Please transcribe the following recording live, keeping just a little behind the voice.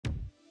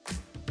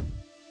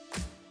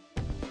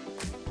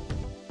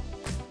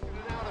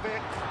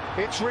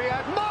It's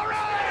Riyad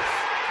Mahrez!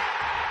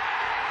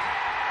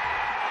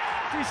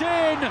 He's in,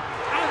 and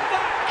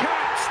that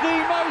caps the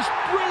most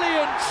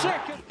brilliant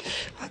second.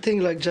 I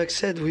think, like Jack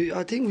said,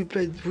 I think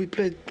we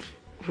played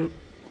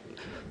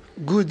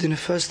good in the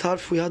first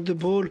half. We had the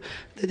ball.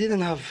 They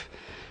didn't have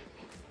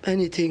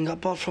anything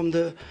apart from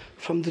the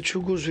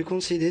 2 goals we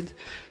conceded.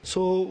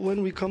 So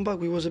when we come back,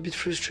 we was a bit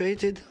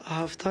frustrated at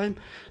half time.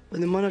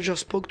 But the manager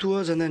spoke to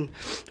us, and then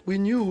we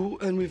knew,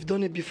 and we've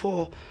done it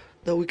before,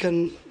 that we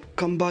can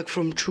come back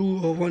from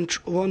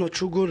one or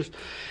two goals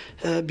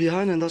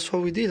behind, and that's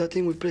what we did. I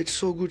think we played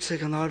so good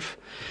second half.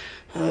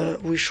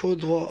 We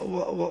showed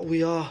what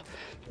we are,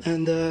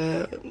 and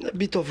a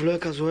bit of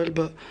luck as well,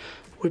 but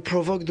we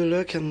provoked the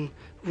luck and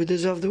we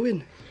deserve the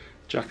win.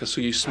 Jack, I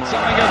saw you smile.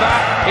 Something of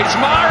that. It's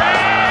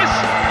Mahrez!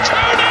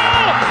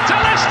 2-0 to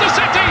Leicester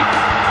City!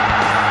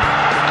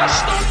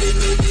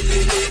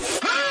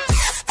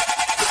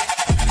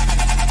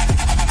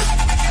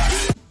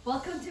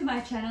 Welcome to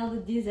my channel,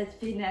 the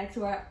DZP Next,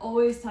 where I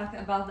always talk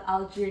about the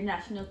Algerian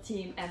national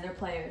team and their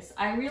players.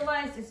 I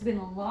realize it's been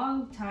a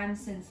long time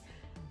since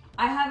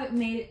I haven't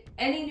made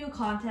any new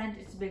content.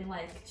 It's been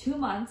like 2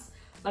 months,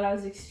 but I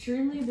was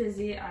extremely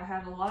busy. I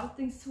had a lot of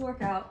things to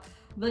work out,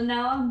 but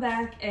now I'm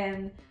back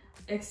and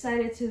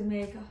excited to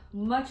make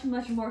much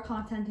more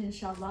content,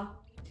 inshallah.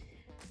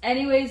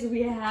 Anyways,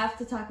 we have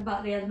to talk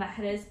about Riyad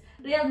Mahrez.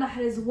 Riyad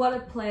Mahrez, what a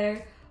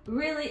player.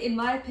 Really, in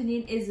my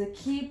opinion, is a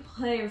key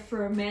player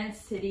for Man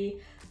City.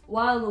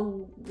 While the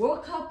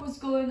World Cup was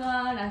going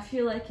on, I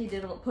feel like he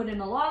did put in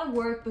a lot of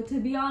work, but to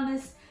be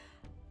honest,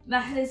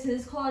 Mahrez,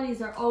 his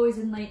qualities are always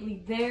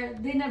innately there.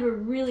 They never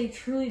really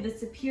truly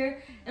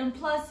disappear, and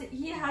plus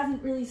he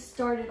hasn't really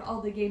started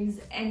all the games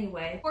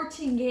anyway.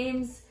 14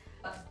 games,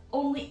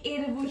 only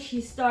 8 of which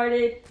he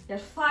started. He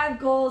had 5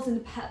 goals in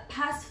the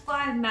past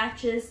 5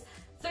 matches.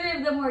 3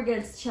 of them were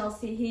against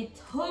Chelsea. He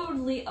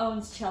totally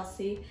owns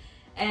Chelsea.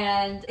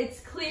 And it's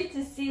clear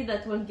to see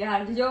that when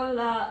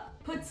Guardiola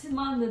puts him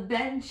on the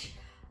bench,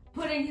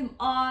 putting him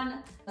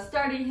on,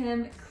 starting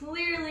him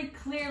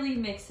clearly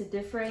makes a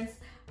difference.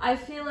 I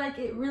feel like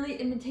it really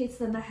imitates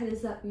the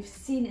Mahrez that we've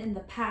seen in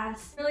the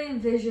past.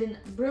 Brilliant vision,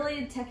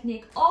 brilliant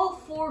technique. All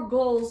 4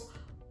 goals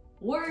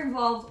were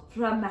involved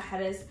from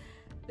Mahrez.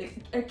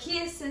 A key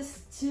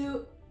assist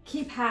to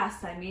key pass,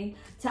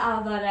 to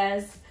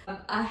Alvarez.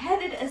 A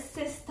headed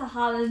assist to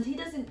Haaland. He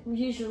doesn't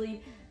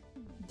usually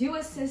do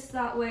assists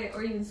that way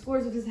or even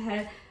scores with his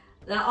head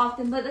that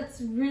often, but that's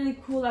really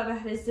cool that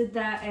Mahrez did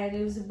that, and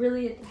it was a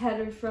brilliant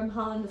header from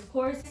Haaland, of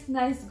course.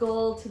 Nice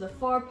goal to the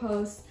far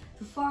post,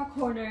 the far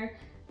corner.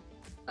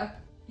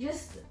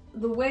 Just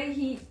the way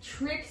he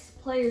tricks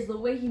players, the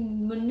way he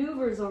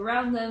maneuvers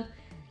around them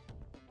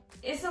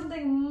is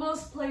something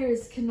most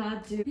players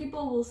cannot do.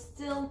 People will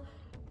still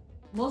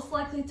most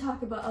likely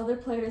talk about other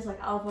players like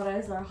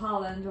Alvarez or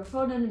Haaland or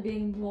Foden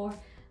being more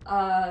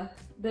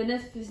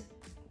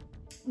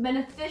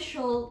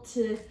beneficial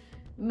to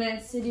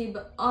Man City,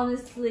 but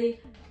honestly,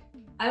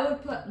 I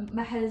would put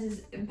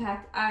Mahrez's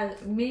impact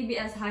as maybe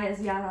as high as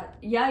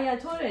Yaya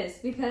Torres,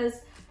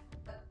 because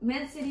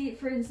Man City,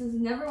 for instance,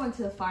 never went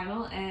to the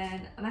final,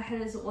 and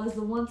Mahrez was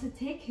the one to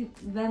take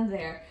them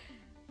there.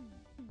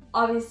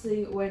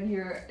 Obviously, when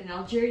you're an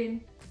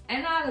Algerian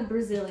and not a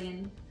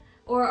Brazilian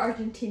or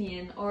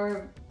Argentinian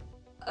or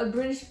a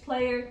British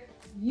player,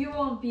 you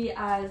won't be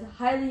as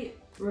highly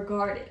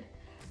regarded.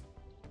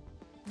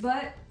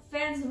 But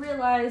fans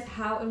realize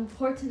how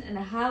important and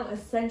how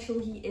essential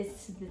he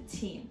is to the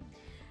team.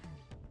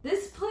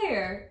 This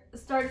player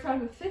started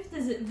from a 5th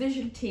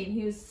division team.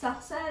 He was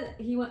Sarcelles.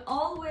 He went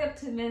all the way up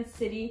to Man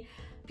City.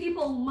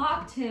 People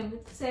mocked him,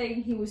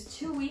 saying he was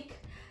too weak,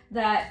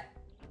 that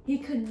he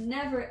could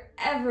never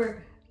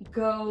ever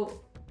go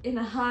in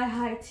a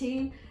high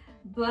team.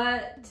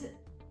 But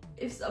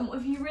if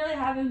you really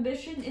have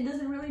ambition, it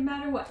doesn't really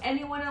matter what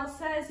anyone else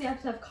says. You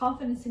have to have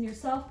confidence in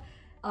yourself.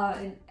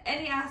 In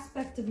any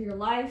aspect of your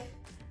life.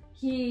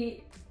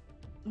 He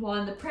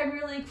won the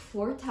Premier League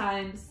 4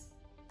 times.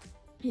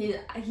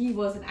 He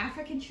was an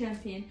African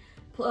champion,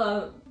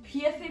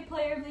 PFA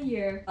Player of the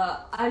Year,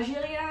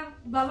 Algerian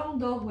Ballon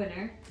d'Or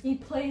winner. He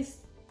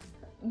placed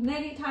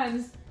many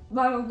times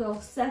Ballon d'Or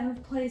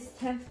 7th place,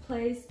 10th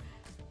place.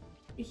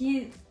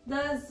 He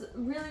does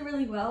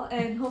really well,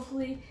 and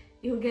hopefully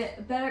he'll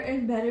get better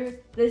and better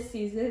this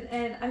season.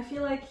 And I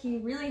feel like he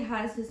really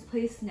has his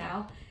place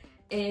now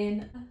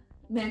in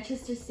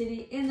Manchester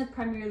City in the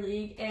Premier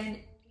League, and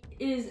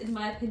is, in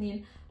my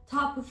opinion,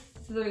 top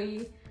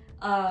 3,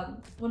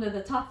 one of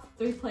the top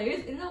 3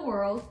 players in the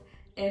world.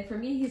 And for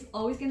me, he's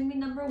always going to be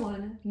number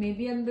 1.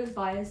 Maybe I'm a bit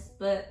biased,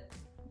 but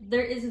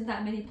there isn't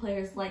that many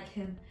players like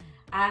him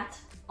at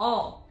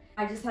all.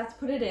 I just have to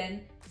put it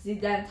in.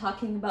 Zidane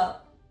talking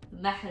about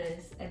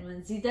Mahrez, and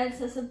when Zidane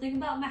says something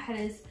about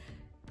Mahrez,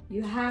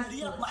 you have to.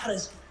 Riyad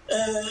Mahrez,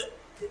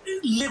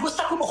 ¿le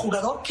gusta como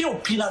jugador? ¿Qué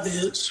opina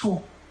de sus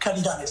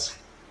calidades?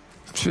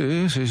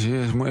 Sí,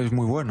 es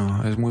muy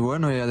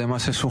bueno y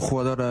además es un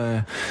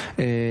jugador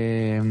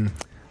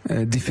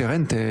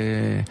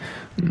diferente.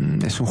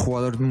 Es un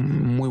jugador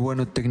muy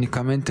bueno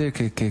técnicamente,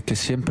 que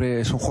siempre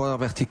es un jugador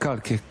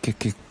vertical,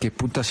 que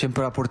punta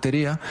siempre a la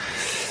portería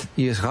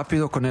y es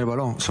rápido con el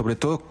balón, sobre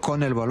todo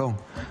con el balón.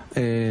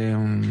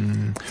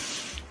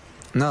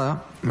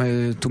 Nada,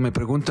 tú me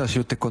preguntas,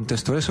 yo te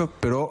contesto eso,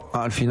 pero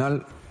al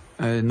final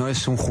no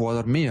es un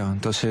jugador mío,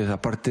 entonces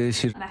aparte de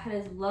decir...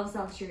 Mahrez loves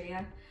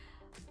Algeria,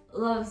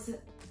 loves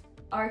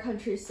our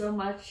country so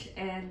much,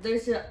 and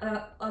there's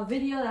a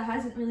video that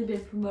hasn't really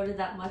been promoted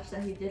that much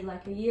that he did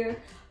like a year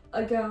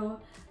ago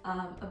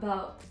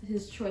about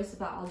his choice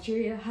about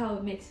Algeria, how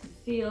it makes him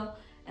feel,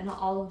 and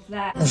all of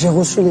that. J'ai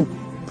reçu les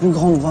plus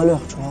grandes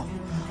valeurs, tu vois,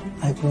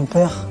 avec mon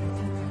père.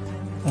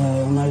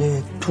 On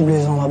allait tous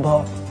les ans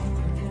là-bas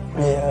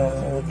et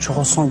tu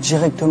ressens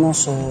directement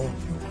ce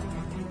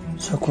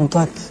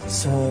contact,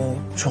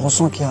 tu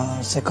ressens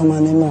c'est comme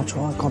un aimant, tu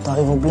vois, quand tu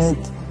arrives au bled.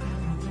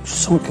 Tu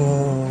sens que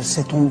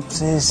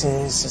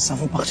ça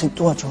fait partie de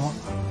toi, tu vois.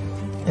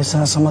 Et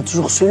ça m'a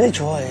toujours suivi,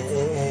 tu vois.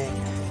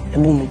 Et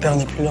bon, mon père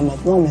n'est plus là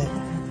maintenant, mais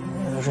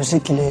je sais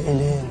qu'il est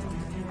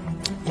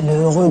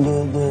heureux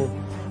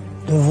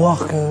de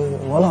voir que,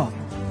 voilà,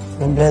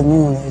 le bled,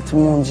 nous, tout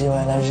le monde dit,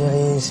 ouais,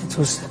 l'Algérie, c'est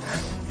tous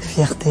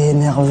fierté,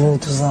 nerveux,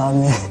 tout ça.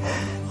 Mais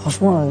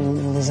franchement,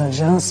 les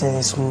Algériens,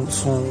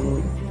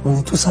 on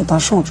est tous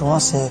attachants, tu vois.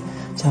 C'est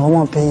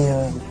vraiment un pays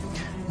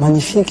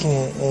magnifique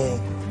et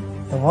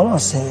voilà,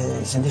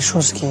 c'est des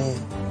choses qui,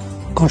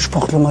 quand tu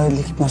portes le maillot de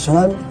l'équipe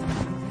nationale,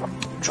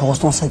 tu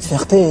ressens cette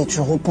fierté et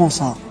tu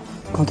repenses à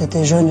quand tu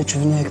étais jeune et tu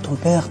venais avec ton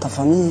père, ta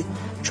famille,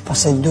 tu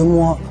passais 2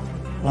 mois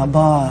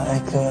là-bas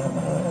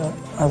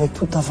avec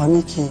toute ta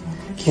famille qui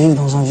vit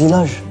dans un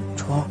village,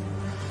 tu vois.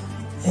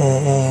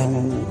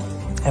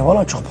 Et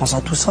voilà, tu repenses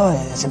à tout ça et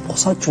c'est pour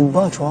ça que tu te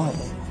bats, tu vois.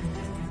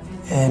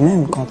 Et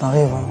même quand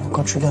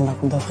tu gagnes la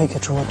Coupe d'Afrique et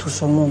tu vois tout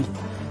ce monde,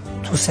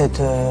 toute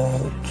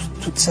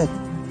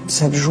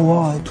cette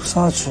joie et tout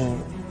ça, tu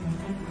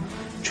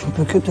ne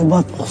peux que te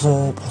battre pour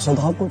ce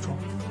drapeau, tu vois.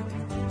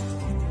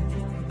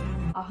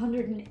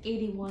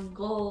 181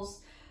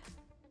 goals,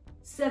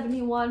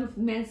 71 with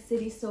Man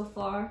City so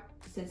far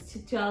since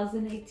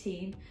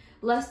 2018.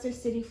 Leicester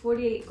City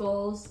 48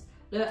 goals,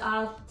 Le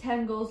Havre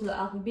 10 goals, Le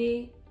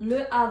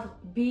Havre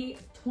B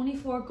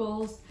 24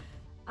 goals,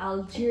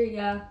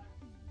 Algeria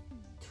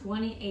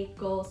 28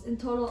 goals. In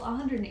total,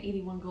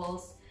 181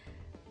 goals.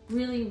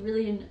 Really,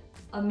 really an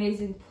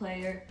amazing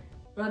player.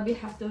 Rabbi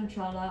Hafto,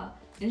 inshallah.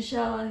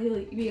 Inshallah,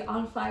 he'll be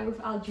on fire with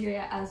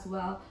Algeria as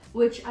well,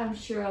 which I'm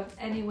sure of.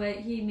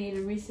 Anyway, he made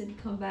a recent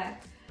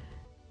comeback.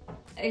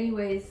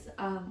 Anyways,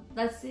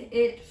 that's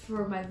it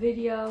for my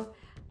video.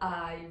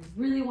 I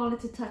really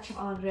wanted to touch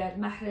on Riyad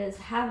Mahrez.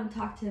 Haven't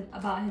talked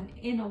about him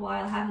in a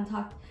while. Haven't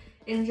talked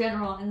in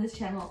general in this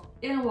channel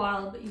in a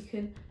while, but you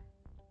can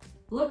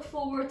look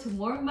forward to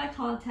more of my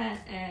content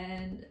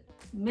and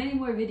many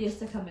more videos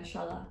to come,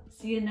 inshallah.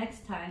 See you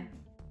next time.